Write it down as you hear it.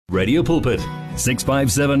Radio Pulpit,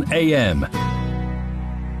 657 AM.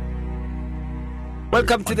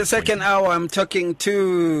 Welcome to the second hour. I'm talking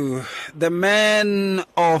to the man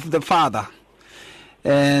of the Father.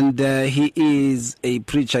 And he is a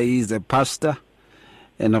preacher, he is a pastor.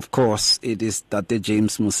 And of course, it is Tate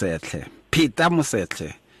James Mosehle. Peter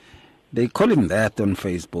Mosehle. They call him that on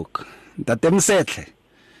Facebook. Tate Mosehle.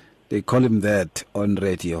 They call him that on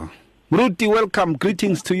radio. Mruti, welcome.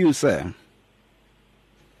 Greetings to you, sir.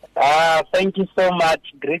 Thank you so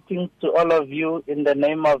much. Greetings to all of you in the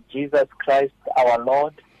name of Jesus Christ, our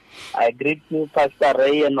Lord. I greet you, Pastor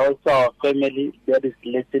Ray, and also our family that is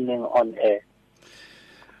listening on air.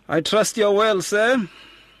 I trust you're well, sir.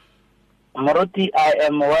 Maruti, I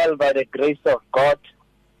am well by the grace of God.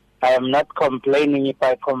 I am not complaining. If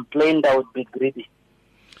I complained, I would be greedy.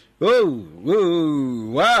 Oh,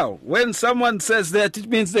 wow. When someone says that, it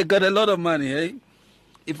means they got a lot of money, eh?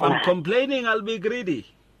 If I'm complaining, I'll be greedy.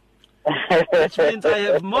 Which means I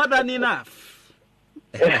have more than enough.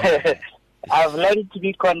 I've learned to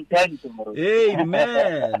be content, Maruti.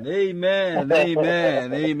 Amen, amen,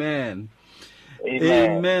 amen, amen.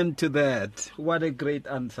 Amen to that. What a great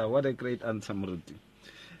answer. What a great answer, Maruti.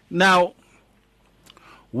 Now,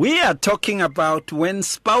 we are talking about when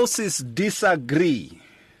spouses disagree.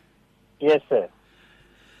 Yes, sir.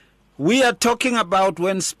 We are talking about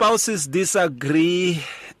when spouses disagree,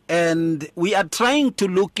 and we are trying to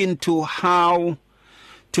look into how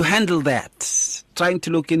to handle that.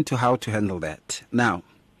 Now,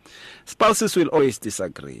 spouses will always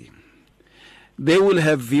disagree. They will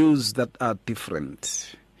have views that are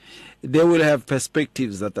different. They will have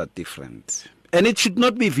perspectives that are different. And it should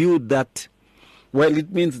not be viewed that, well,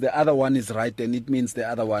 it means the other one is right and it means the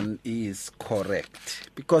other one is correct.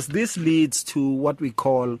 Because this leads to what we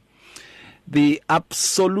call the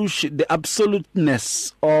absoluteness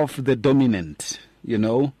of the dominant,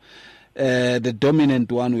 the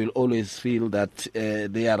dominant one will always feel that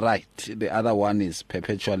they are right. The other one is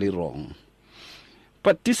perpetually wrong.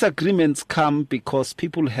 But disagreements come because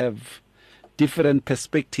people have different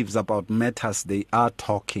perspectives about matters they are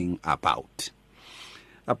talking about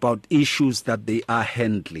issues that they are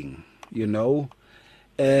handling,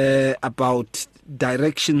 about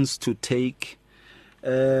directions to take,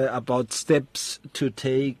 about steps to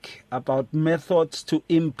take, about methods to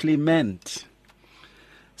implement.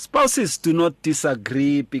 Spouses do not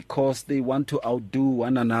disagree because they want to outdo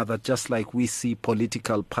one another, just like we see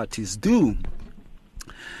political parties do.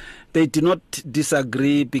 They do not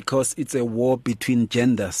disagree because it's a war between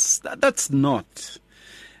genders. That's not,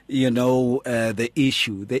 the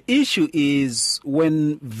issue. The issue is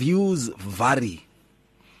when views vary.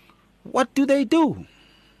 What do they do?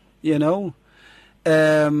 We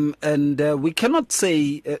cannot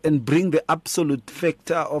say and bring the absolute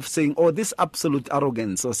factor of saying, this absolute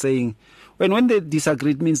arrogance, or saying, when they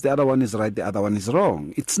disagree, it means the other one is right, the other one is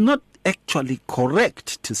wrong. It's not actually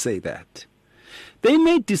correct to say that. They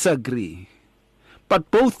may disagree,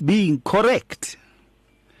 but both being correct,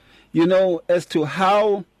 as to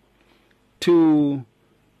how to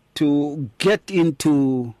get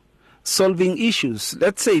into solving issues.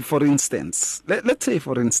 Let's say, for instance,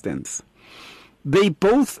 they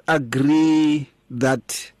both agree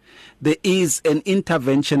that there is an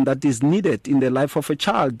intervention that is needed in the life of a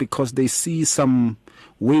child because they see some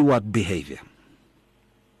wayward behavior.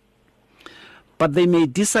 But they may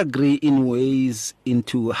disagree in ways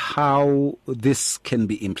into how this can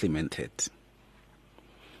be implemented.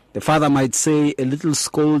 The father might say a little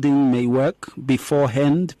scolding may work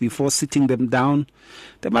beforehand, before sitting them down.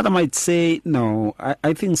 The mother might say, no,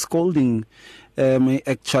 I think scolding may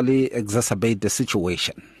actually exacerbate the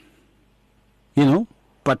situation.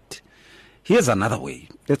 But here's another way.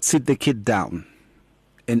 Let's sit the kid down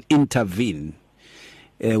and intervene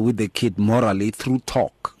with the kid morally through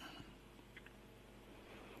talk.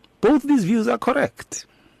 Both these views are correct.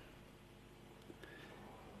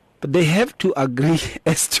 But they have to agree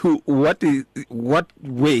as to what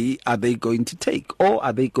way are they going to take, or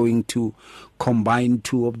are they going to combine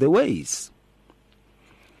two of the ways.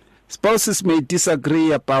 Spouses may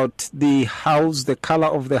disagree about the house, the color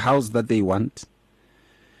of the house that they want.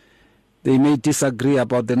 They may disagree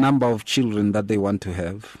about the number of children that they want to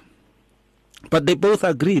have. But they both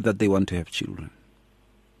agree that they want to have children.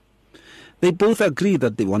 They both agree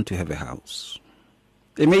that they want to have a house.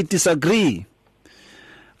 They may disagree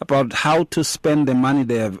about how to spend the money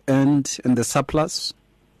they have earned and the surplus,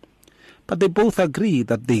 but they both agree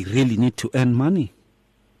that they really need to earn money.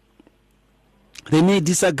 They may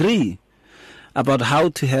disagree about how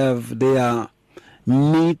to have their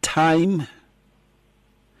me time,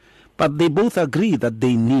 but they both agree that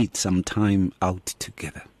they need some time out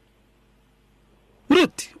together.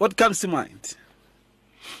 What comes to mind?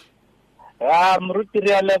 Ruti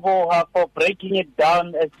Rialebo, for breaking it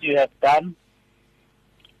down as you have done.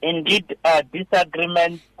 Indeed,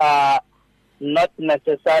 disagreements are not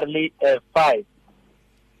necessarily a fight.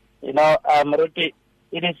 You know, Ruti,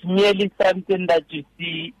 it is merely something that you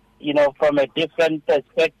see, you know, from a different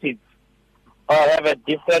perspective or have a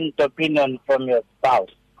different opinion from your spouse.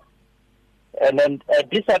 And then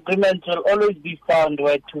disagreements will always be found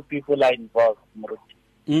where two people are involved, Ruti.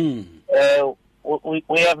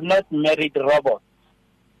 We have not married robots.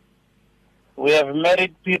 We have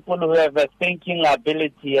married people who have a thinking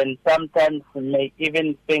ability and sometimes may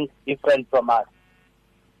even think different from us.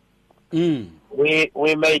 We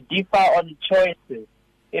may differ on choices,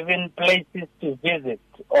 even places to visit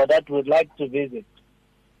or that we'd like to visit,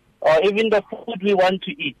 or even the food we want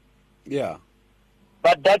to eat. Yeah.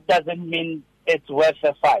 But that doesn't mean it's worth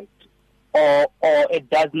a fight, or it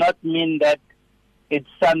does not mean that it's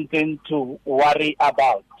something to worry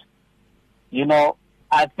about. You know,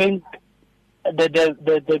 I think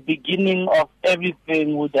the beginning of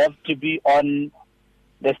everything would have to be on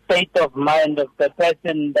the state of mind of the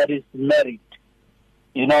person that is married.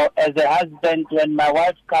 You know, as a husband, when my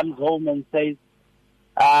wife comes home and says,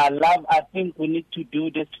 love, I think we need to do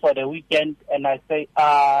this for the weekend, and I say,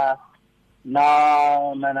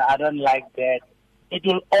 no, man, I don't like that. It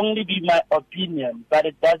will only be my opinion, but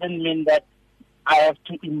it doesn't mean that I have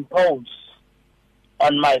to impose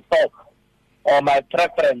on my thoughts or my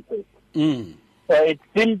preferences. So it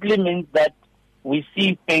simply means that we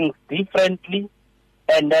see things differently,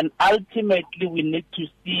 and then ultimately we need to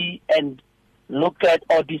see and look at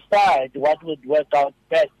or decide what would work out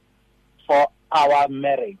best for our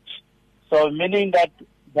marriage. So meaning that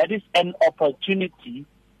that is an opportunity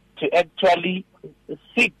to actually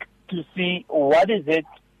seek to see what is it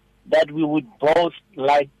that we would both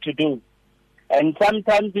like to do. And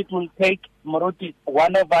sometimes it will take, Moruti,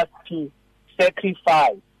 one of us to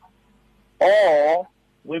sacrifice. Or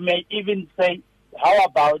we may even say, how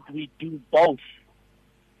about we do both?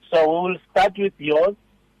 So we will start with yours,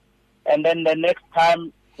 and then the next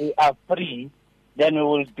time we are free, then we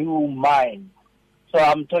will do mine. So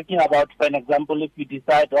I'm talking about, for an example, if we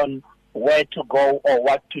decide on where to go or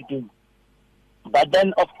what to do. But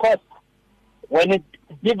then, of course, when it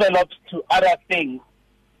develops to other things,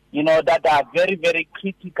 you know, that are very, very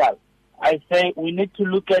critical, I say we need to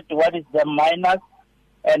look at what is the minors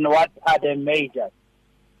and what are the majors.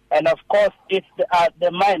 And of course, if they are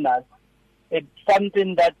the minors, it's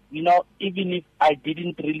something that, you know, even if I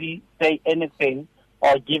didn't really say anything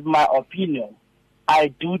or give my opinion,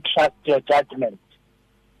 I do trust your judgment.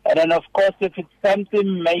 And then, of course, if it's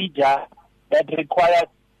something major that requires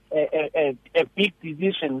a big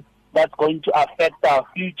decision that's going to affect our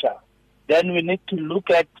future, then we need to look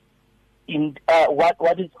at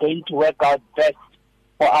what is going to work out best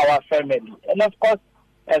for our family. And of course,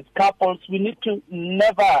 as couples, we need to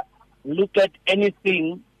never look at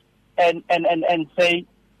anything and say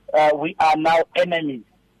we are now enemies.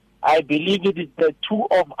 I believe it is the two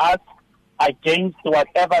of us against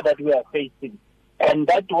whatever that we are facing. And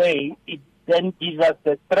that way, it then gives us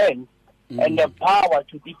the strength and the power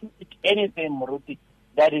to defeat anything, Moruti,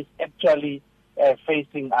 that is actually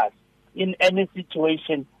facing us. In any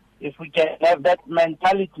situation, if we can have that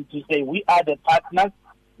mentality to say we are the partners,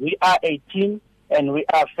 we are a team, and we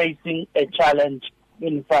are facing a challenge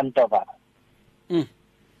in front of us.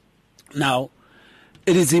 Now,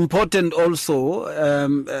 it is important also,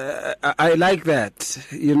 I like that,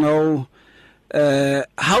 you know,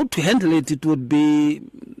 how to handle it, it would be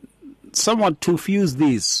somewhat to fuse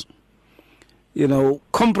this. You know,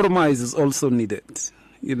 compromise is also needed.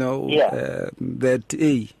 You know, that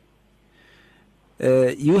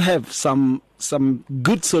you have some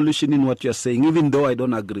good solution in what you're saying, even though I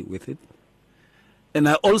don't agree with it. And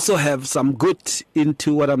I also have some good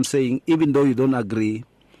into what I'm saying, even though you don't agree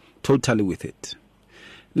totally with it.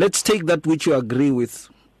 Let's take that which you agree with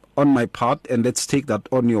on my part, and let's take that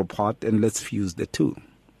on your part, and let's fuse the two.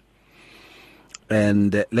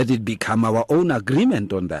 And let it become our own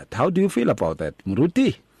agreement on that. How do you feel about that,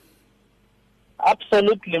 Muruti?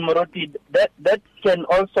 Absolutely, Muruti. That can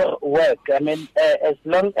also work. I mean, as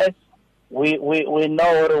long as we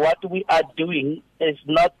know what we are doing is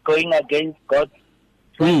not going against God's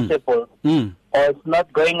principle, or it's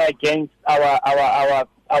not going against our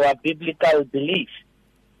biblical belief.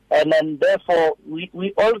 And then therefore, we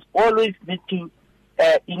always need to,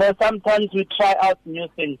 you know, sometimes we try out new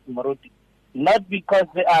things, Muruti. Not because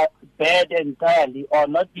they are bad entirely, or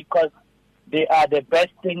not because they are the best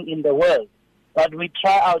thing in the world, but we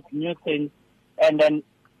try out new things, and then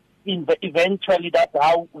eventually that's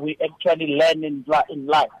how we actually learn in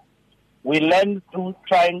life. We learn through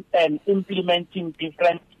trying and implementing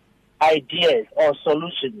different ideas or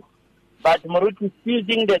solutions. But Moruti,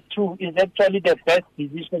 fusing the two is actually the best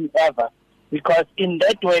decision ever, because in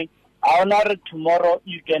that way, tomorrow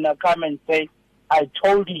you're gonna come and say, "I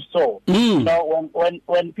told you so." You know,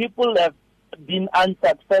 when people have been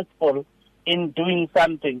unsuccessful in doing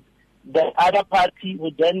something, the other party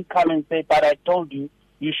would then come and say, "But I told you,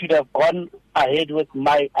 you should have gone ahead with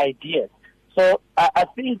my ideas." So I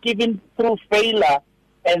think even through failure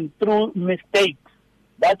and through mistakes,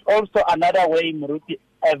 that's also another way, Muruti,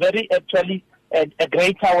 a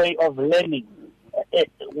greater way of learning.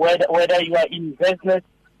 Whether you are in business,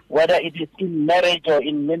 whether it is in marriage or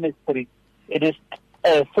in ministry, it is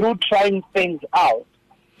through trying things out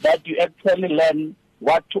that you actually learn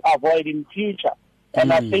what to avoid in future.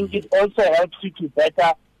 And I think it also helps you to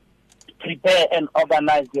better prepare and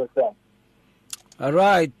organize yourself. All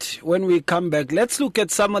right. When we come back, let's look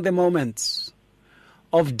at some of the moments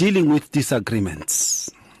of dealing with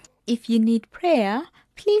disagreements. If you need prayer,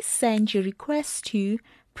 please send your request to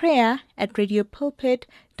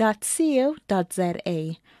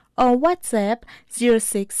prayer@radiopulpit.co.za or WhatsApp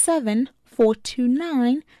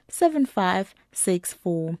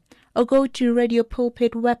 067-429-7564, or go to Radio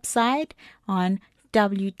Pulpit website on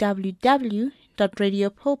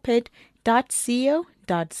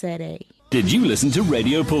www.radiopulpit.co.za. Did you listen to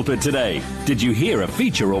Radio Pulpit today? Did you hear a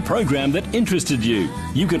feature or program that interested you?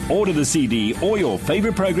 You can order the CD or your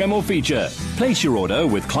favorite program or feature. Place your order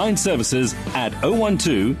with client services at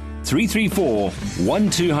 012 334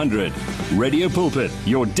 1200. Radio Pulpit,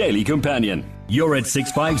 your daily companion. You're at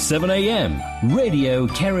 657 AM. Radio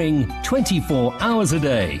carrying 24 hours a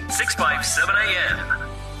day. 657 AM.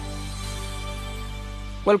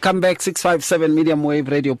 Welcome back, 657 Medium Wave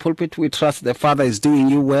Radio Pulpit. We trust the Father is doing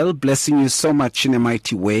you well, blessing you so much in a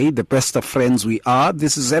mighty way. The best of friends we are.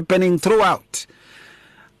 This is happening throughout.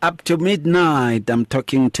 Up to midnight, I'm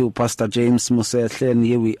talking to Pastor James Mosehle, and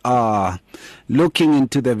here we are looking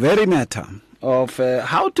into the very matter of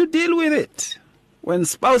how to deal with it when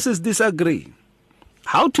spouses disagree,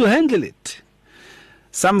 how to handle it.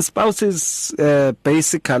 Some spouses,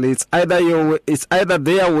 basically, it's either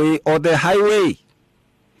their way or the highway.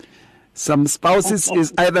 Some spouses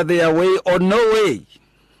is either their way or no way.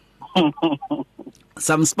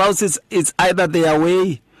 Some spouses is either their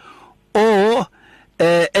way or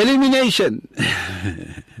elimination.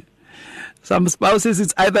 Some spouses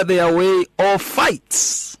is either their way or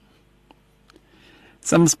fights.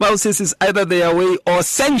 Some spouses is either their way or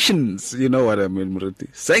sanctions. You know what I mean,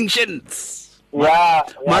 Muruti? Sanctions. Yeah.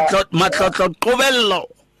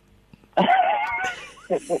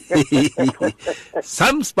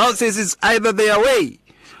 Some spouses is either their way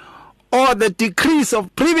or the decrease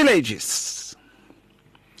of privileges.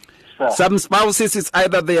 Sure. Some spouses is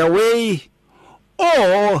either their way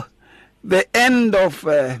or the end of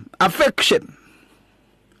affection.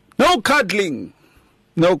 No cuddling.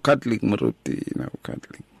 No cuddling, Muruti. No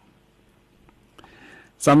cuddling.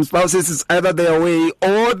 Some spouses is either their way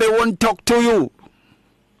or they won't talk to you.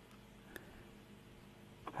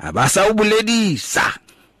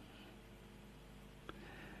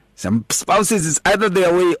 Some spouses is either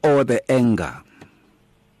their way or the anger.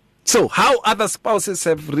 So how other spouses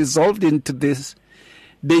have resolved into this,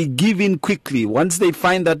 they give in quickly. Once they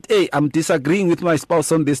find that, hey, I'm disagreeing with my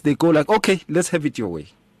spouse on this, they go like, okay, let's have it your way.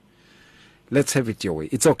 Let's have it your way.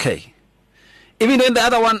 It's okay. Even when the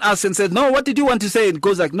other one asks and says, no, what did you want to say? It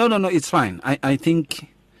goes like, no, it's fine. I think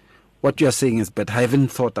what you're saying is better. I haven't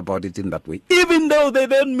thought about it in that way. Even though they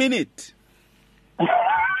don't mean it.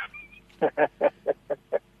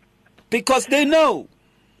 Because they know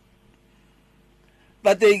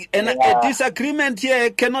that a disagreement here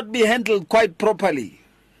cannot be handled quite properly.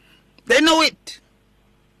 They know it.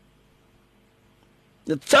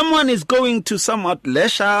 That someone is going to somewhat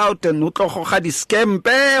lash out and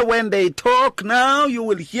skempe when they talk. Now you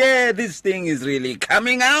will hear this thing is really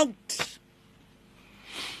coming out.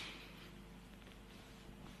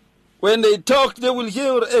 When they talk, they will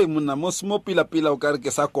hear, hey, muna mosmo pila pila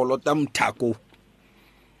ukarke sa kolotam tako.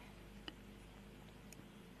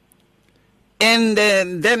 And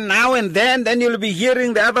then now and then you'll be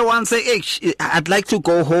hearing the other one say, hey, I'd like to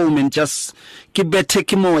go home and just kibete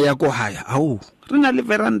kimoya go higher. Oh, rina le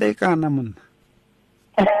veranda kana mun.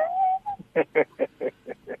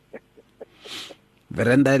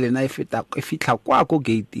 Veranda le na ifitla kwa ko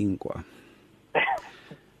gating kwa.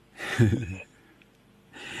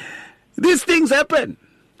 These things happen.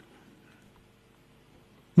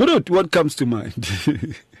 Murut, what comes to mind?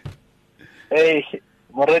 Hey,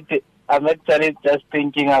 Moretti, I'm actually just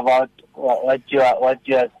thinking about what you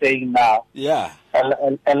are saying now. Yeah.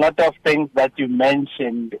 A lot of things that you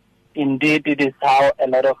mentioned, indeed, it is how a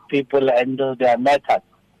lot of people handle their matters.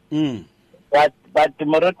 Mm. But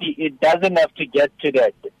Moruti, it doesn't have to get to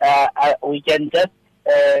that. We can just,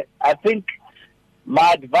 I think,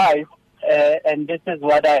 my advice, and this is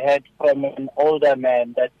what I heard from an older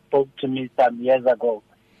man that spoke to me some years ago,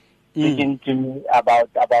 speaking to me about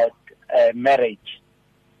marriage.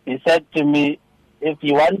 He said to me, if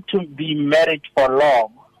you want to be married for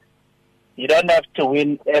long, you don't have to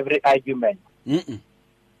win every argument. Mm-mm.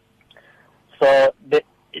 So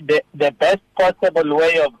the best possible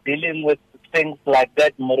way of dealing with things like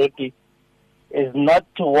that, Moruti, is not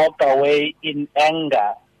to walk away in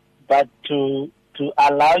anger, but to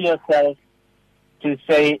allow yourself to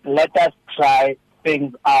say, let us try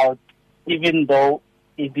things out, even though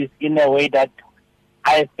it is in a way that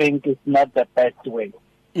I think is not the best way.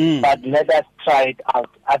 But let us try it out.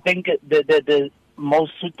 I think the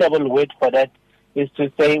most suitable word for that is to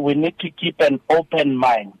say we need to keep an open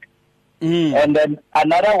mind. And then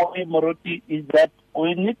another way, Moruti, is that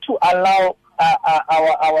we need to allow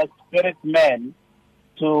our spirit man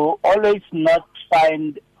to always not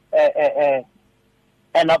find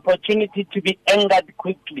an opportunity to be angered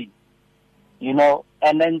quickly, you know.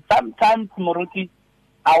 And then sometimes, Moruti,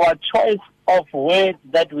 our choice of words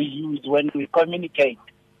that we use when we communicate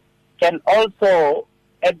can also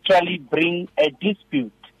actually bring a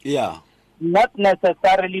dispute. Yeah. Not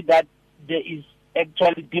necessarily that there is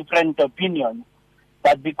actually different opinions,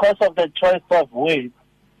 but because of the choice of words,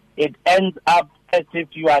 it ends up as if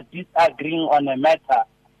you are disagreeing on a matter,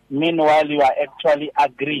 meanwhile you are actually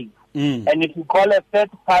agreeing. And if you call a third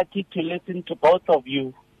party to listen to both of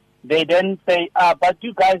you, they then say, but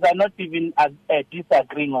you guys are not even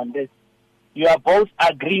disagreeing on this. You are both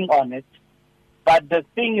agreeing on it. But the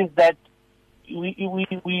thing is that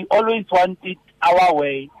we always want it our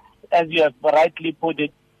way, as you have rightly put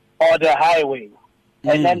it, or the highway.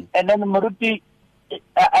 And then Moruti,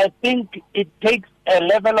 I think it takes a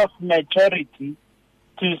level of maturity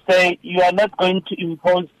to say you are not going to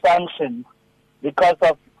impose sanctions because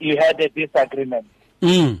of you had a disagreement.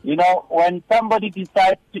 You know, when somebody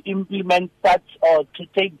decides to implement such or to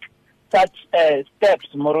take such steps,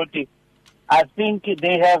 Moruti, I think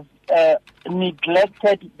they have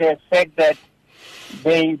neglected the fact that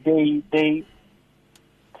they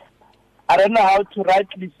I don't know how to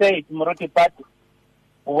rightly say it, Moruti, but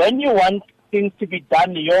when you want things to be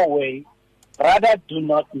done your way, rather do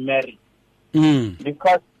not marry.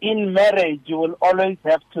 Because in marriage, you will always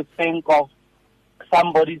have to think of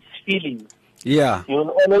somebody's feelings. Yeah. You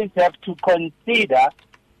will always have to consider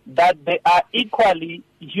that they are equally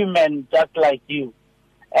human, just like you.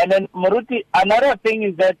 And then, Moruti, another thing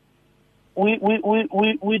is that we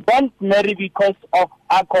don't marry because of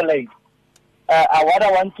accolades. What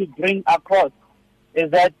I want to bring across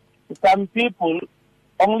is that some people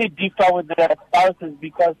only differ with their spouses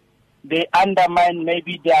because they undermine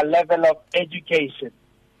maybe their level of education.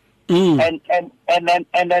 And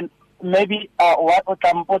then maybe what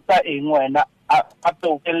utampota ingwena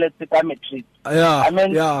after matric. Yeah. I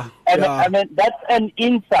mean that's an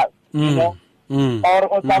insult, you know.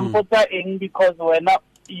 Or utampota ing because when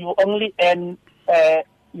you only earn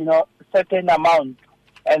you know, certain amount,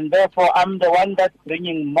 and therefore I'm the one that's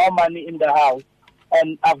bringing more money in the house,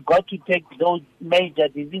 and I've got to take those major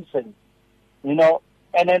decisions, you know.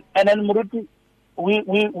 And then Moruti,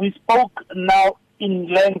 we spoke now in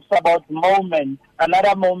length about moments.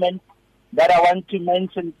 Another moment that I want to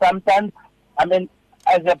mention, sometimes, I mean,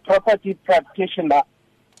 as a property practitioner,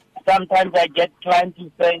 sometimes I get clients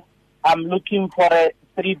who say, I'm looking for a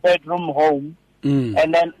 3-bedroom home,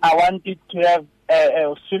 and then I want it to have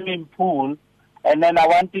a swimming pool, and then I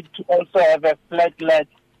want it to also have a flatlet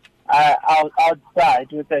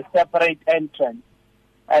outside with a separate entrance.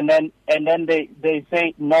 And then they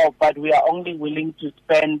say, no, but we are only willing to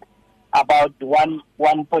spend about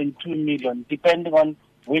 1.2 million, depending on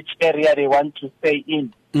which area they want to stay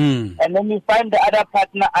in. And then you find the other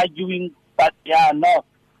partner arguing, but no,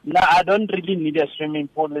 I don't really need a swimming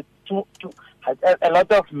pool. It's a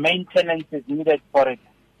lot of maintenance is needed for it.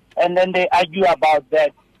 And then they argue about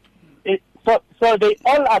that. So they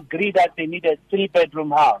all agree that they need a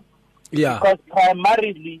 3-bedroom house. Yeah. Because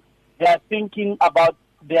primarily they are thinking about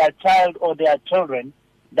their child or their children,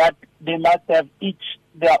 that they must have each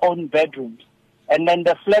their own bedrooms. And then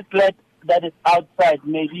the flatlet that is outside,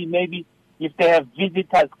 maybe if they have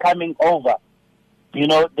visitors coming over, you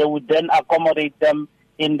know, they would then accommodate them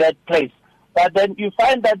in that place. But then you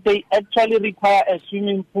find that they actually require a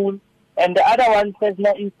swimming pool, and the other one says,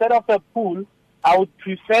 no, instead of a pool, I would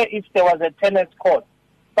prefer if there was a tennis court.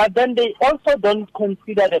 But then they also don't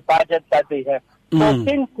consider the budget that they have. So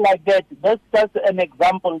things like that, that's just an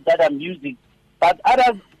example that I'm using. But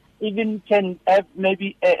others even can have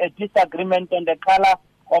maybe a disagreement on the color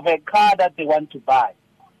of a car that they want to buy.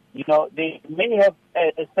 You know, they may have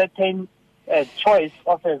a certain choice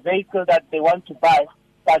of a vehicle that they want to buy,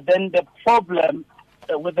 but then the problem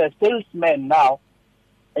with the salesman now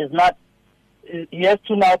is not, he has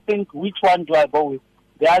to now think, which one do I go with?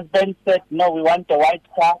 The husband said, no, we want a white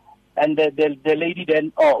car, and the lady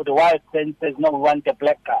then, or the wife then says, no, we want a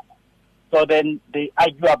black car. So then they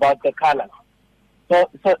argue about the colors. So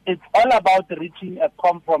it's all about reaching a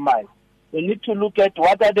compromise. We need to look at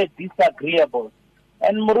what are the disagreeables.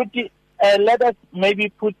 And Muruti, let us maybe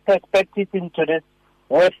put perspective into this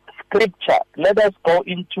with scripture. Let us go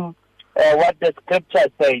into what the scripture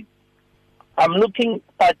says. I'm looking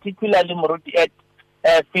particularly, Muruti, at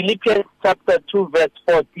Philippians chapter 2, verse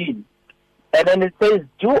 14. And then it says,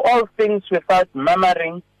 do all things without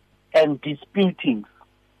murmuring and disputing.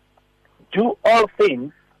 Do all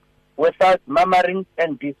things without murmuring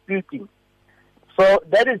and disputing. So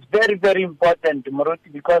that is very, very important,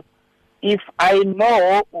 Muruti, because if I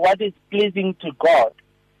know what is pleasing to God,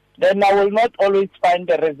 then I will not always find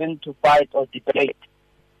a reason to fight or debate.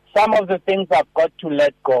 Some of the things I've got to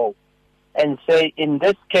let go and say, in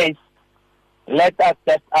this case, let us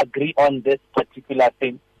just agree on this particular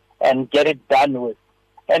thing and get it done with.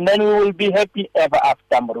 And then we will be happy ever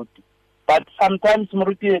after, Muruti. But sometimes,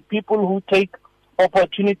 Muruti, the people who take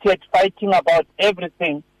opportunity at fighting about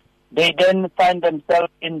everything, they then find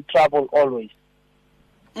themselves in trouble always.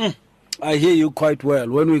 I hear you quite well.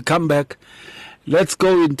 When we come back, let's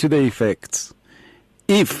go into the effects.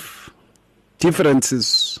 If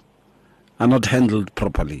differences are not handled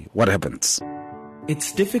properly, what happens?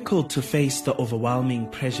 It's difficult to face the overwhelming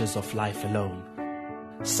pressures of life alone.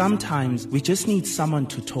 Sometimes we just need someone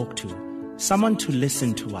to talk to, someone to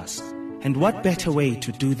listen to us. And what better way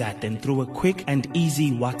to do that than through a quick and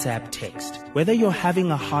easy WhatsApp text? Whether you're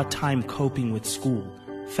having a hard time coping with school,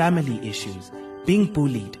 family issues, being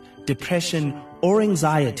bullied, depression, or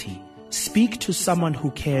anxiety, speak to someone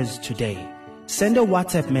who cares today. Send a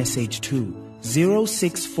WhatsApp message to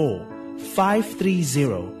 064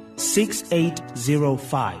 530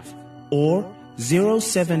 6805 or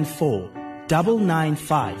 074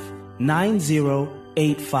 995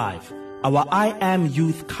 9085. Our I Am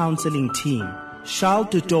Youth Counseling team, Charles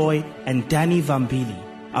Dudoy and Danny Vambili,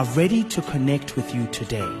 are ready to connect with you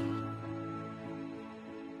today.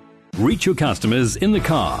 Reach your customers in the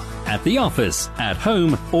car, at the office, at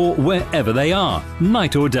home, or wherever they are,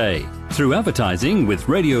 night or day. Through advertising with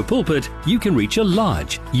Radio Pulpit, you can reach a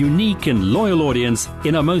large, unique and loyal audience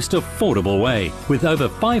in a most affordable way. With over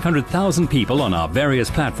 500,000 people on our various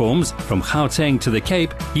platforms, from Gauteng to the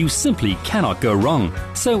Cape, you simply cannot go wrong.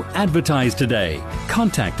 So advertise today.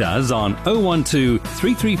 Contact us on 012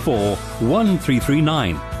 334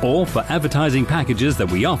 1339, or for advertising packages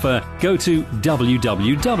that we offer, go to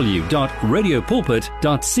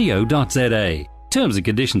www.radiopulpit.co.za. Terms and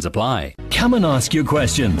conditions apply. Come and ask your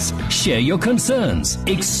questions. Share your concerns.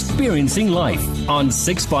 Experiencing life on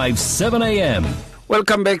 657 AM.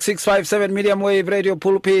 Welcome back, 657 Medium Wave Radio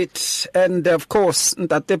Pulpit. And of course,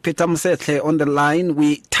 Ntate Peter Msetle on the line.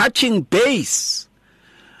 We touching base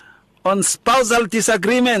on spousal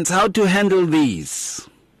disagreements, how to handle these.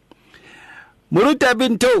 Muruti, I've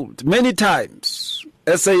been told many times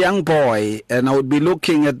as a young boy, and I would be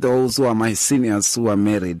looking at those who are my seniors who are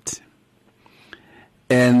married,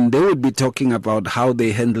 and they would be talking about how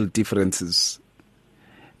they handle differences.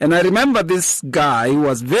 And I remember this guy who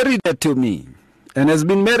was very dear to me and has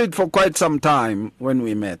been married for quite some time when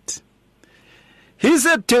we met. He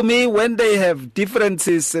said to me, when they have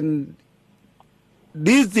differences, and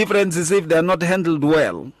these differences, if they are not handled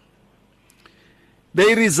well,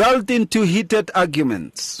 they result into heated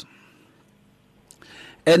arguments.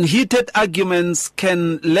 And heated arguments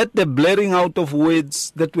can let the blaring out of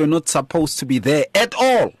words that were not supposed to be there at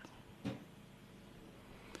all.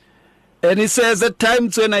 And he says, at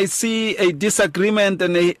times when I see a disagreement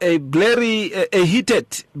and a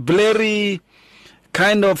heated, blurry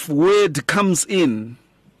kind of word comes in,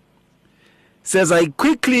 says I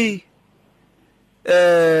quickly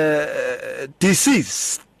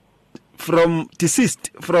desist from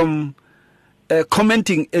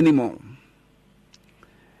commenting anymore.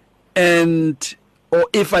 And or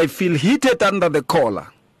if I feel heated under the collar,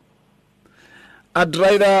 I'd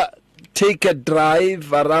rather take a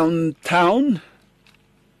drive around town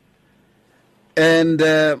and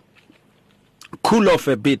cool off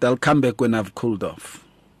a bit. I'll come back when I've cooled off.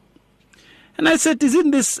 And I said,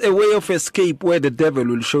 isn't this a way of escape where the devil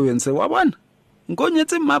will show you and say, Wawan,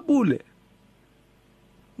 ngonyetse mabule.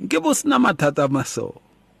 Ngebo sina mathata maso.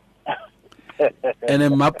 And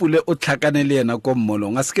then mapule o tlhakanele yena ko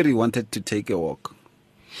mmolong. Askeri wanted to take a walk.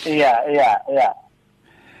 Yeah.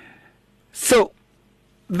 So,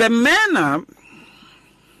 the manner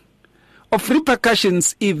of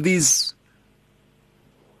repercussions if these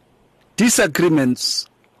disagreements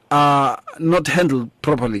are not handled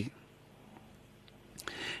properly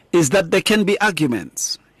is that there can be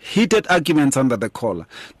arguments, heated arguments under the collar.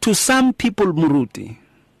 To some people, Muruti,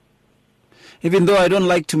 even though I don't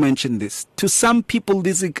like to mention this, to some people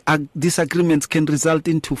these disagreements can result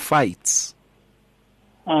into fights.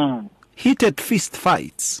 Heated fist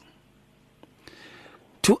fights.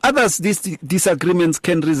 To others, these disagreements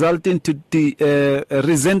can result into the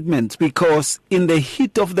resentment because in the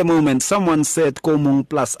heat of the moment, someone said, "Komung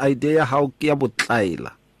plus idea how kia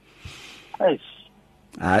botlaila." Yes.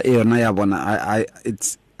 It's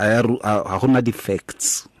hona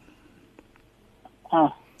defects.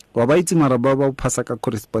 Wa ba itse mara ba ba phasa ka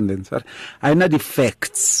correspondence. I na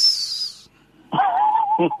defects.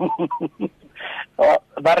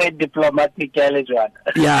 Very diplomatic,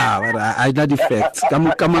 yeah, but I na defects.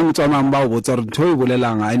 Kamang tsona mba o botsa re ntho e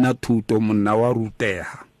bolelang a ina thuto monna wa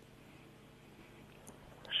ruteha.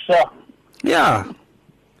 Sure. Yeah.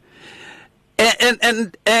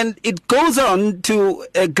 And it goes on to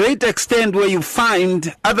a great extent where you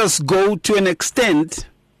find others go to an extent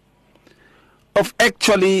of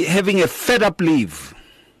actually having a fed up leave.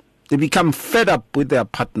 They become fed up with their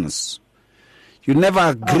partners. You never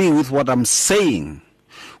agree with what I'm saying.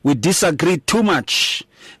 We disagree too much.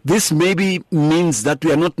 This maybe means that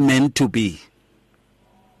we are not meant to be.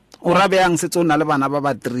 We are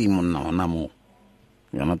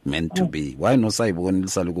not meant to be. Why no sai bon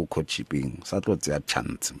salugo coaching?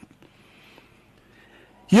 Chance.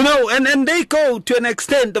 You know, and they go to an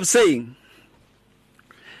extent of saying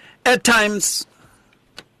at times,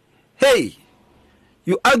 hey,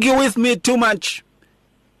 you argue with me too much.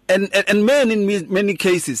 And men in many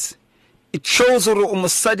cases, it shows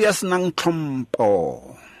umusadias nang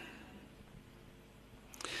trompo.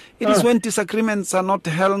 It is when disagreements are not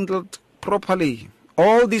handled properly.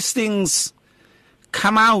 All these things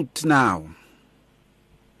come out now.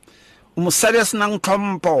 Umusadias nang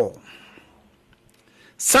trompo.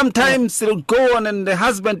 Sometimes it'll go on and the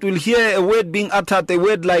husband will hear a word being uttered, a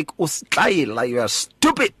word like "Ustaila, you are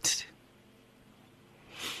stupid."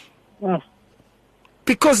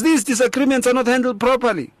 Because these disagreements are not handled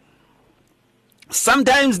properly.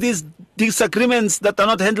 Sometimes these disagreements that are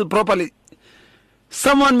not handled properly,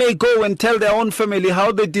 someone may go and tell their own family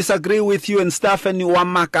how they disagree with you and stuff, and you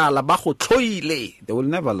they will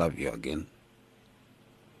never love you again.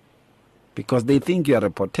 Because they think you are a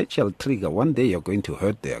potential trigger. One day you're going to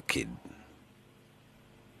hurt their kid.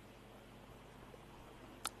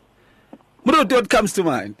 Muruti, what comes to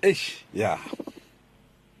mind? Yeah.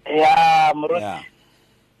 Yeah, Muruti.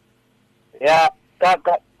 Yeah,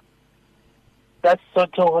 that's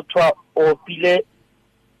sort of opile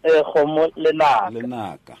homo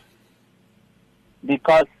lenaka.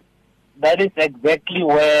 Because that is exactly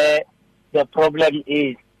where the problem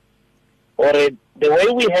is. Or the way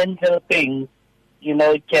we handle things, you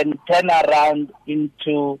know, can turn around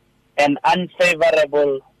into an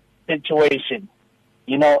unfavorable situation.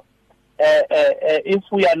 You know, if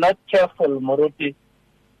we are not careful, Muruti,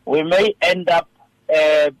 we may end up,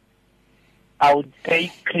 I would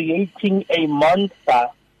say, creating a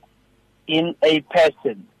monster in a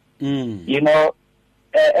person. You know,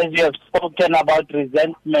 as you have spoken about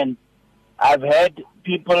resentment, I've heard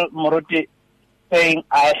people, Muruti, saying,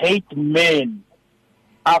 "I hate men,"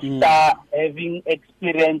 after having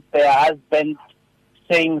experienced their husband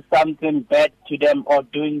saying something bad to them or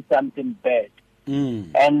doing something bad.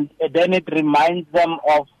 And then it reminds them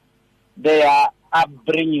of their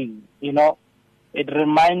upbringing, you know. It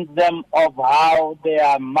reminds them of how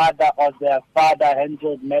their mother or their father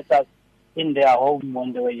handled matters in their home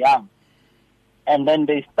when they were young. And then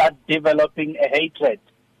they start developing a hatred,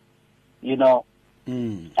 you know.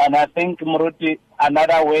 And I think, Muruti,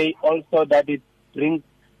 another way also that it brings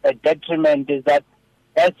a detriment is that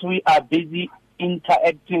as we are busy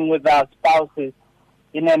interacting with our spouses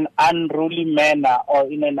in an unruly manner or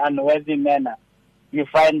in an unworthy manner, you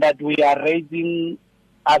find that we are raising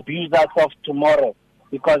abusers of tomorrow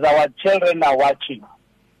because our children are watching.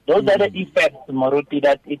 Those are the effects, Muruti,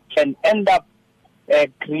 that it can end up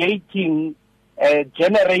creating a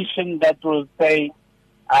generation that will say,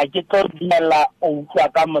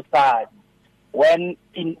 when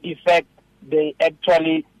in effect they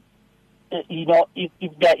actually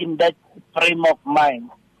if they're in that frame of mind,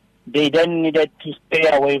 they then needed to stay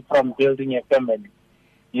away from building a family.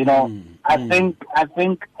 I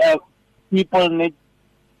think people need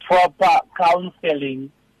proper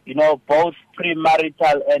counseling, both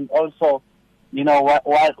premarital and also,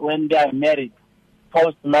 when they are married,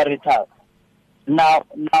 post-marital. Now,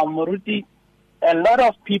 Muruti, a lot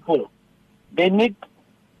of people, they need,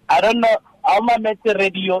 I don't know, how much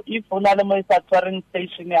radio, if unalamo is a touring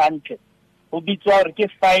station,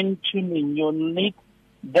 fine tuning, you need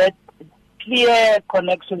that clear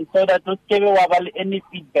connection so that those people have any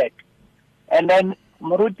feedback. And then,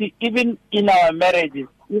 Muruti, even in our marriages,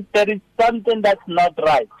 if there is something that's not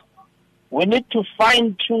right, we need to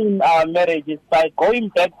fine tune our marriages by going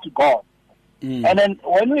back to God. And then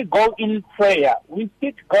when we go in prayer, we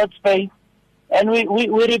seek God's face and we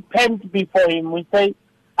repent before Him. We say,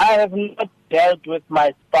 I have not dealt with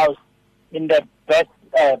my spouse in the best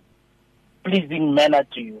pleasing manner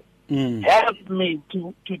to you. Help me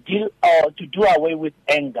to deal or to do away with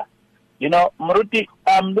anger. Muruti,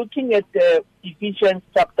 I'm looking at Ephesians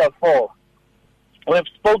chapter 4. We've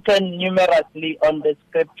spoken numerously on the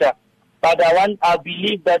scripture, but I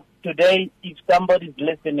believe that today, if somebody's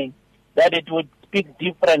listening, that it would speak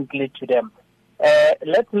differently to them.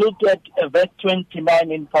 Let's look at verse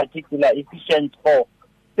 29 in particular, Ephesians 4.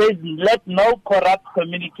 It says, let no corrupt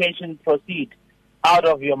communication proceed out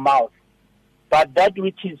of your mouth, but that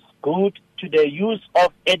which is good to the use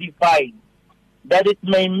of edifying, that it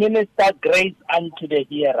may minister grace unto the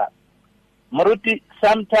hearer. Muruti,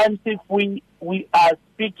 sometimes if we are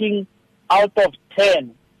speaking out of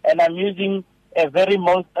 10, and I'm using a very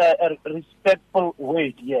most respectful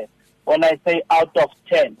word here when I say out of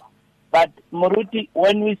 10. But Muruti,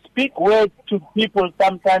 when we speak words to people,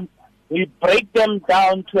 sometimes we break them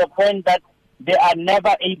down to a point that they are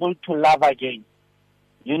never able to love again.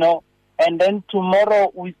 And then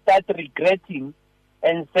tomorrow we start regretting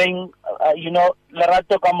and saying,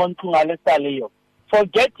 Lerato kamontu ngale,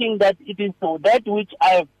 forgetting that it is so that which I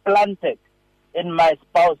have planted in my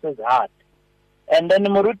spouse's heart. And then,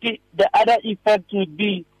 Muruti, the other effect would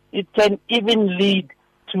be it can even lead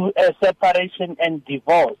to a separation and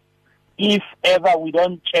divorce if ever we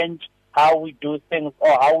don't change how we do things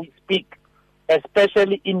or how we speak,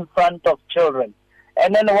 especially in front of children.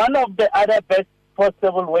 And then one of the other best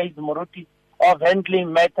possible ways, Muruti, of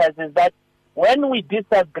handling matters is that when we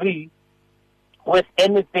disagree with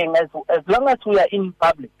anything, as long as we are in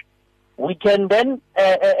public, we can then,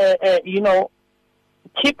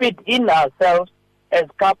 keep it in ourselves as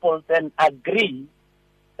couples and agree.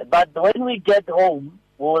 But when we get home,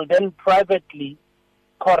 we will then privately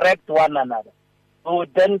correct one another. We will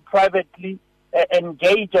then privately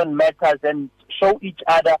engage on matters and show each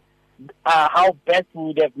other how best we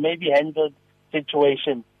would have maybe handled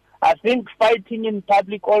situations. I think fighting in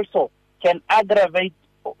public also can aggravate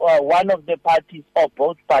one of the parties or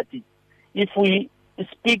both parties. If we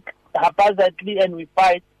speak haphazardly and we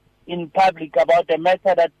fight in public about a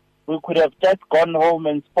matter that we could have just gone home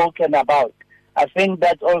and spoken about, I think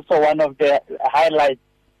that's also one of the highlights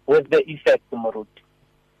with the effect, Muruti.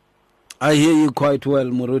 I hear you quite well,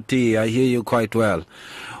 Muruti. I hear you quite well.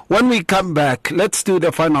 When we come back, let's do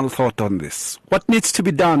the final thought on this. What needs to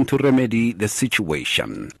be done to remedy the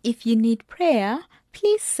situation? If you need prayer,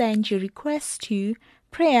 please send your request to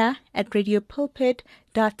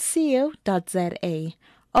prayer@radiopulpit.co.za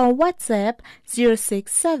or WhatsApp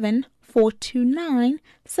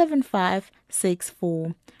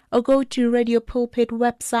 067-429-7564 or go to Radio Pulpit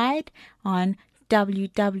website on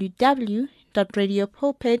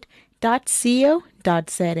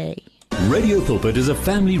www.radiopulpit.co.za. Radio Pulpit is a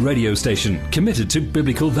family radio station committed to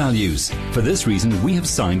biblical values. For this reason, we have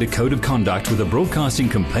signed a code of conduct with the Broadcasting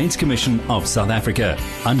Complaints Commission of South Africa.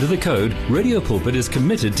 Under the code, Radio Pulpit is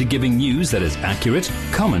committed to giving news that is accurate,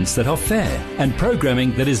 comments that are fair, and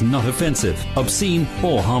programming that is not offensive, obscene,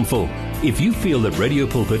 or harmful. If you feel that Radio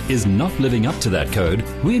Pulpit is not living up to that code,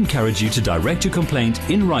 we encourage you to direct your complaint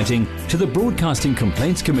in writing to the Broadcasting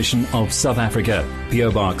Complaints Commission of South Africa,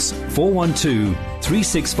 PO Box 412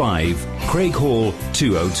 365 Craig Hall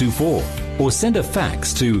 2024, or send a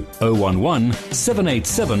fax to 011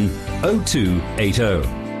 787 0280,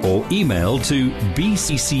 or email to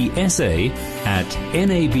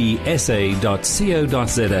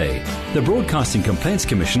bccsa@nabsa.co.za. The Broadcasting Complaints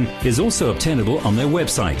Commission is also obtainable on their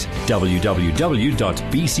website,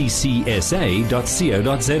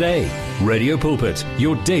 www.bccsa.co.za. Radio Pulpit,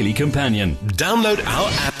 your daily companion. Download our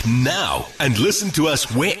app now and listen to us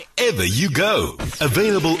wherever you go.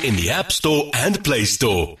 Available in the App Store and Play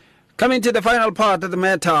Store. Coming to the final part of the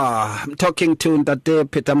matter, I'm talking to Ndate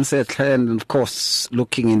Peter Msetle and, of course,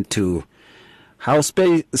 looking into how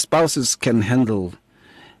spouses can handle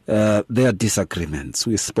their disagreements.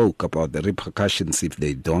 We spoke about the repercussions if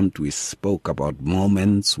they don't. We spoke about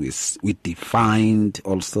moments. We defined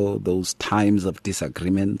also those times of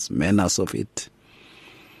disagreements, manners of it.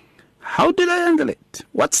 How did I handle it?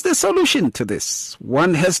 What's the solution to this?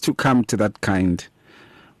 One has to come to that kind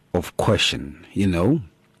of question, you know.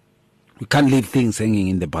 We can't leave things hanging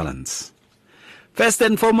in the balance. First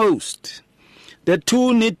and foremost, the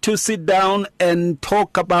two need to sit down and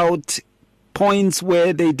talk about points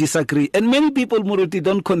where they disagree. And many people, Muruti,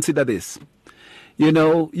 don't consider this. You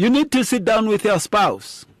know, you need to sit down with your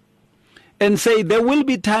spouse and say there will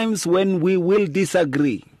be times when we will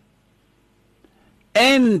disagree.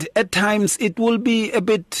 And at times it will be a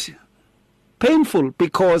bit painful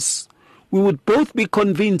because we would both be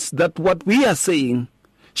convinced that what we are saying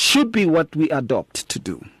should be what we adopt to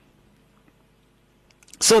do.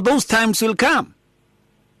 So those times will come.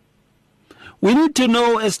 We need to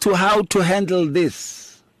know as to how to handle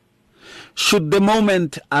this should the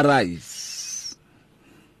moment arise.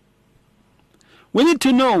 We need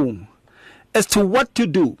to know as to what to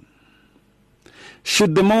do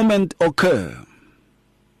should the moment occur.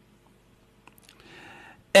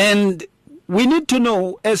 And we need to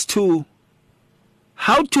know as to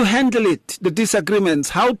how to handle it, the disagreements,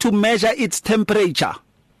 how to measure its temperature.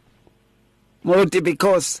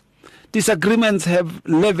 Because disagreements have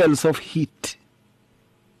levels of heat.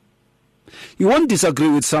 You won't disagree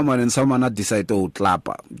with someone and someone not decide, oh,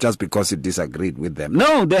 clapper, just because you disagreed with them.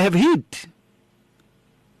 No, they have heat.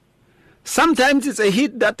 Sometimes it's a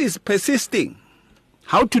heat that is persisting.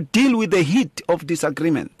 How to deal with the heat of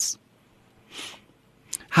disagreements.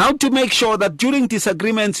 How to make sure that during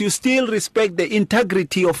disagreements you still respect the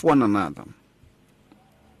integrity of one another.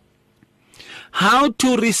 How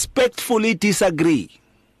to respectfully disagree.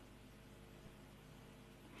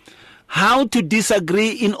 How to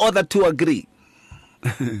disagree in order to agree.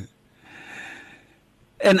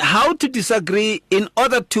 And how to disagree in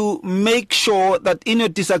order to make sure that in your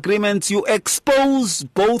disagreements you expose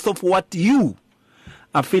both of what you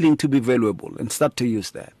are feeling to be valuable and start to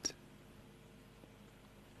use that.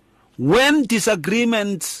 When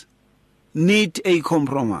disagreements need a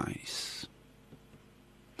compromise.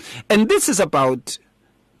 And this is about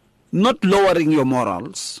not lowering your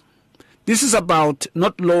morals. This is about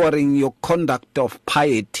not lowering your conduct of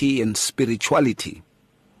piety and spirituality.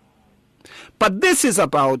 But this is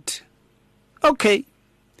about, okay,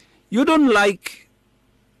 you don't like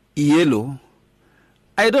yellow,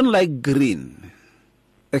 I don't like green,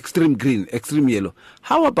 extreme yellow.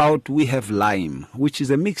 How about we have lime, which is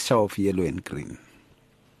a mixture of yellow and green?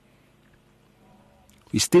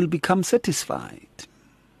 We still become satisfied.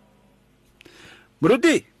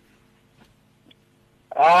 Muruti.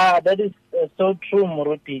 That is so true,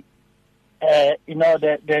 Muruti. You know,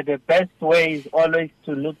 the best way is always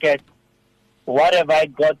to look at what have I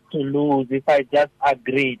got to lose if I just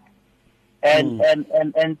agreed. And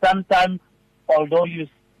sometimes, although you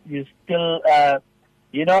still,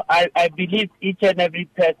 you know, I believe each and every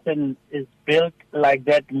person is built like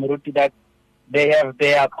that, Muruti, that they have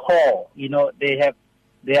their core, you know, they have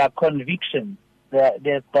their convictions,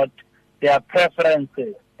 they've got their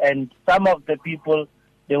preferences. And some of the people,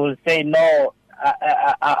 they will say, no,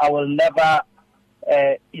 I will never,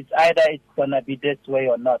 it's either it's going to be this way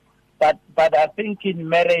or not. But I think in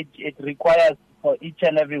marriage, it requires for each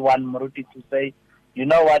and every one, Muruti, to say, you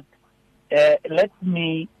know what, let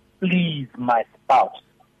me please my spouse.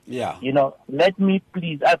 Yeah. You know, let me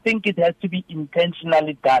please. I think it has to be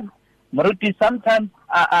intentionally done. Muruti, sometimes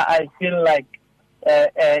I feel like,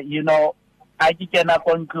 you know, I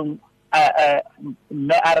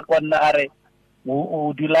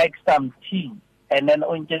would you like some tea? And then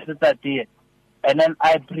and then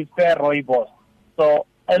I prefer rooibos. So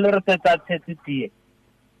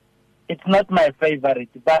it's not my favorite,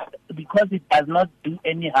 but because it does not do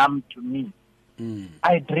any harm to me,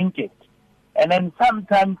 I drink it. And then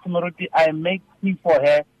sometimes, Muruti, I make tea for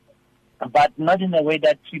her, but not in a way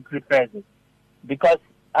that she prefers it. Because,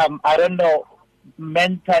 I don't know,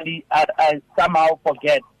 mentally, I somehow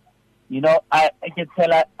forget. You know, I can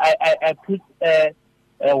tell her, I put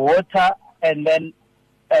water and then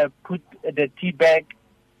put the tea bag,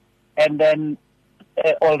 and then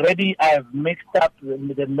already I've mixed up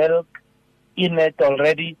the milk in it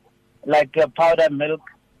already, like powder milk.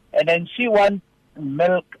 And then she wants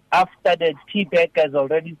milk after the tea bag has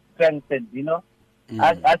already strengthened, you know.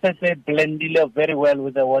 As I say, blend it very well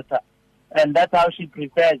with the water. And that's how she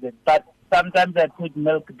prefers it. But sometimes I put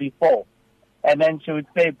milk before. And then she would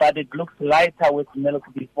say, but it looks lighter with milk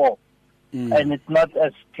before. And it's not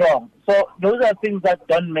as strong. So those are things that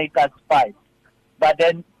don't make us fight. But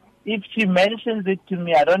then if she mentions it to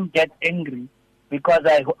me, I don't get angry because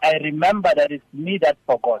I remember that it's me that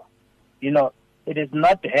forgot. You know, it is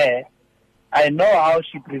not her. I know how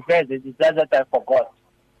she prefers it. It's just that I forgot.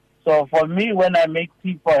 So for me, when I make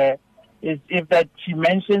tea for her, is if that she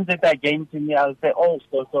mentions it again to me, I'll say, oh,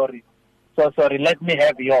 so sorry. Let me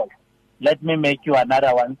have yours. Let me make you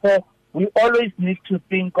another one. So we always need to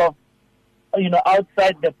think of, you know,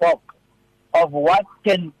 outside the box of what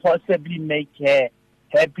can possibly make her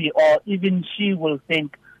happy, or even she will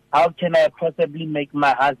think, how can I possibly make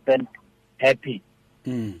my husband happy?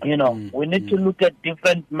 You know, we need to look at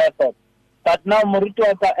different methods. But now, Moruti,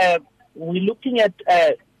 we're looking at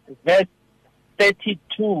verse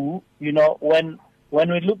 32, you know, when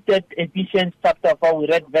we looked at Ephesians chapter 4, we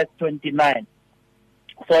read verse 29.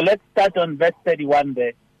 So let's start on verse 31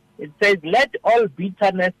 there. It says, let all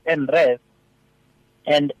bitterness and wrath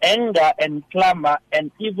and anger and clamor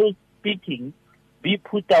and evil speaking be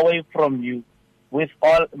put away from you with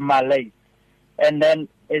all malice. And then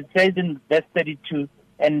it says in verse 32,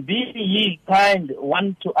 and be ye kind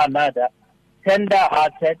one to another,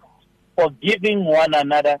 tender-hearted, forgiving one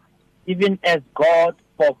another, even as God,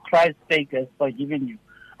 for Christ's sake, has forgiven you.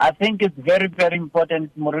 I think it's very, very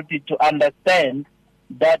important, Moruti, to understand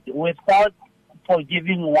that without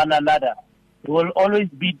forgiving one another, we will always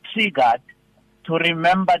be triggered to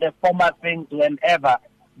remember the former things whenever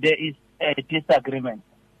there is a disagreement.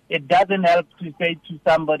 It doesn't help to say to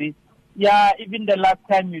somebody, yeah, even the last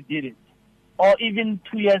time you did it, or even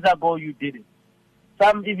 2 years ago you did it.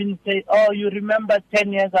 Some even say, oh, you remember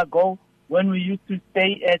 10 years ago when we used to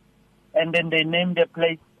stay at, and then they name the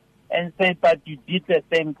place and say, but you did the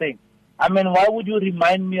same thing. I mean, why would you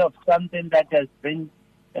remind me of something that has been,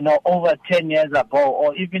 you know, over 10 years ago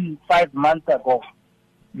or even 5 months ago?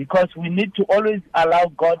 Because we need to always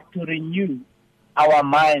allow God to renew our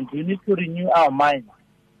minds. We need to renew our minds.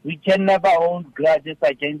 We can never hold grudges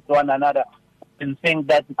against one another and think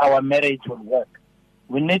that our marriage will work.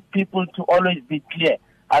 We need people to always be clear.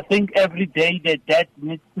 I think every day the debt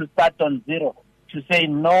needs to start on zero, to say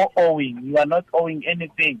no owing. You are not owing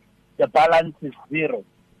anything. The balance is zero.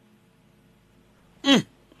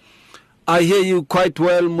 I hear you quite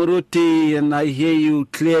well, Moruti, and I hear you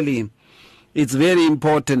clearly. It's very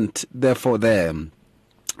important, therefore,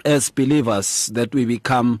 as believers, that we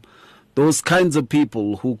become those kinds of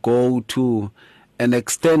people who go to an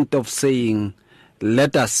extent of saying,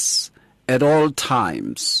 let us at all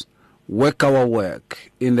times work our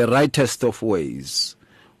work in the rightest of ways,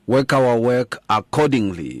 work our work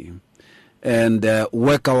accordingly, and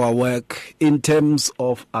work our work in terms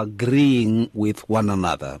of agreeing with one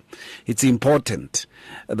another. It's important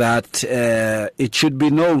that it should be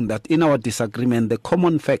known that in our disagreement, the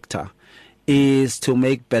common factor is to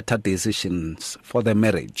make better decisions for the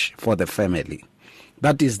marriage, for the family.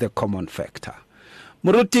 That is the common factor.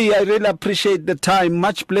 Moruti, I really appreciate the time.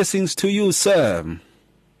 Much blessings to you, sir.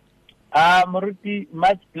 Moruti,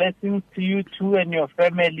 much blessings to you too and your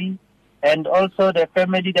family, and also the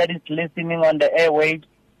family that is listening on the airwaves.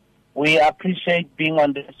 We appreciate being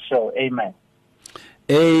on this show. Amen.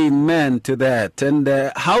 Amen to that. And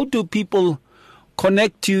how do people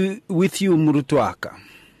connect with you, Murutuaka?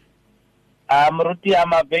 Moruti,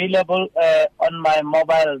 I'm available on my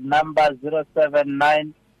mobile number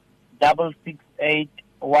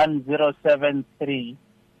 079-668-1073.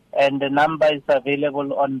 And the number is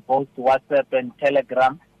available on both WhatsApp and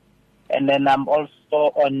Telegram. And then I'm also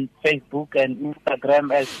on Facebook and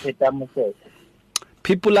Instagram as Petamuse.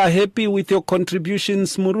 People are happy with your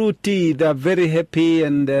contributions, Moruti. They are very happy,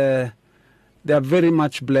 and they are very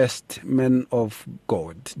much blessed, men of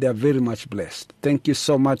God. They are very much blessed. Thank you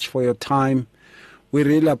so much for your time. We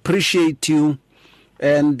really appreciate you.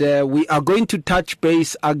 And we are going to touch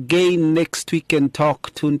base again next week and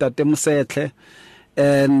talk to Ntate Mosehle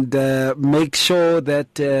and make sure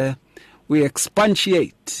that we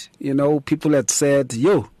expatiate. You know, people had said,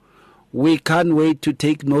 we can't wait to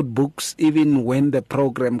take notebooks even when the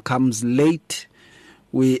program comes late.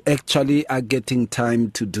 We actually are getting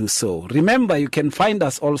time to do so. Remember, you can find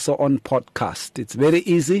us also on podcast. It's very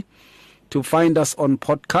easy to find us on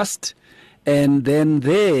podcast. And then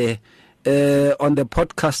there, on the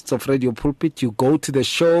podcasts of Radio Pulpit, you go to the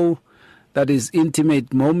show that is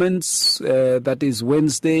Intimate Moments. That is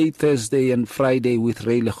Wednesday, Thursday, and Friday with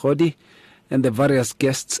Ray Lechodi and the various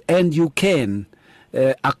guests. And you can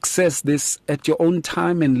access this at your own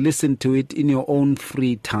time and listen to it in your own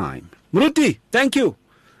free time. Moruti, thank you.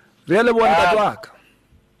 Really wonderful work.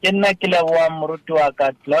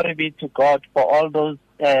 Glory be to God for all those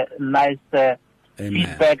nice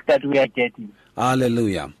feedback that we are getting.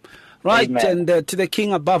 Hallelujah. Right, Amen. and to the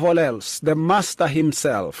King above all else, the Master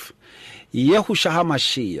himself, Yahushua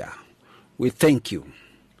HaMashiach, we thank you.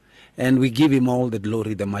 And we give him all the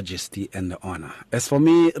glory, the majesty, and the honor. As for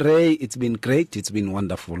me, Ray, it's been great. It's been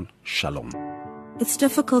wonderful. Shalom. It's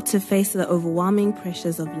difficult to face the overwhelming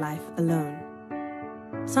pressures of life alone.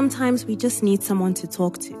 Sometimes we just need someone to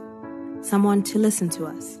talk to, someone to listen to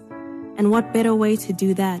us. And what better way to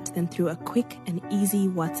do that than through a quick and easy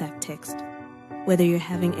WhatsApp text? Whether you're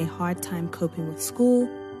having a hard time coping with school,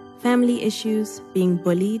 family issues, being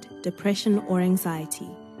bullied, depression, or anxiety,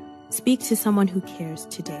 speak to someone who cares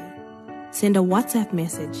today. Send a WhatsApp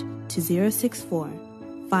message to 064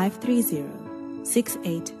 530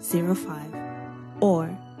 6805 or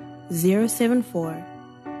 074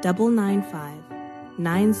 995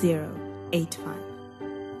 9085.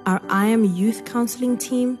 Our I Am Youth Counseling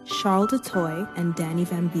team, Charles DeToy and Danny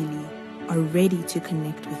Van Billy, are ready to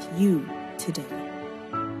connect with you today.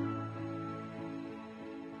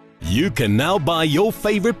 You can now buy your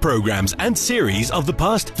favorite programs and series of the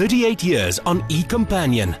past 38 years on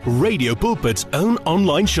eCompanion, Radio Pulpit's own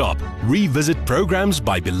online shop. Revisit programs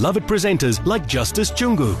by beloved presenters like Justice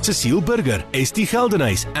Chungu, Cecile Burger, Esti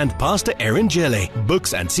Geldenhuys, and Pastor Aaron Jelle.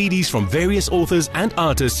 Books and CDs from various authors and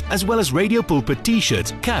artists, as well as Radio Pulpit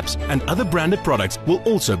t-shirts, caps, and other branded products will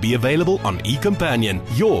also be available on eCompanion,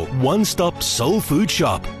 your one-stop soul food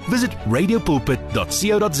shop. Visit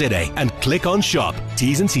radiopulpit.co.za and click on shop.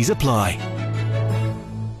 T's and C's apply.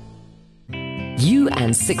 You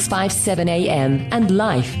and 657 AM and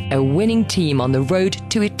life, a winning team on the road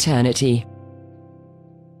to eternity.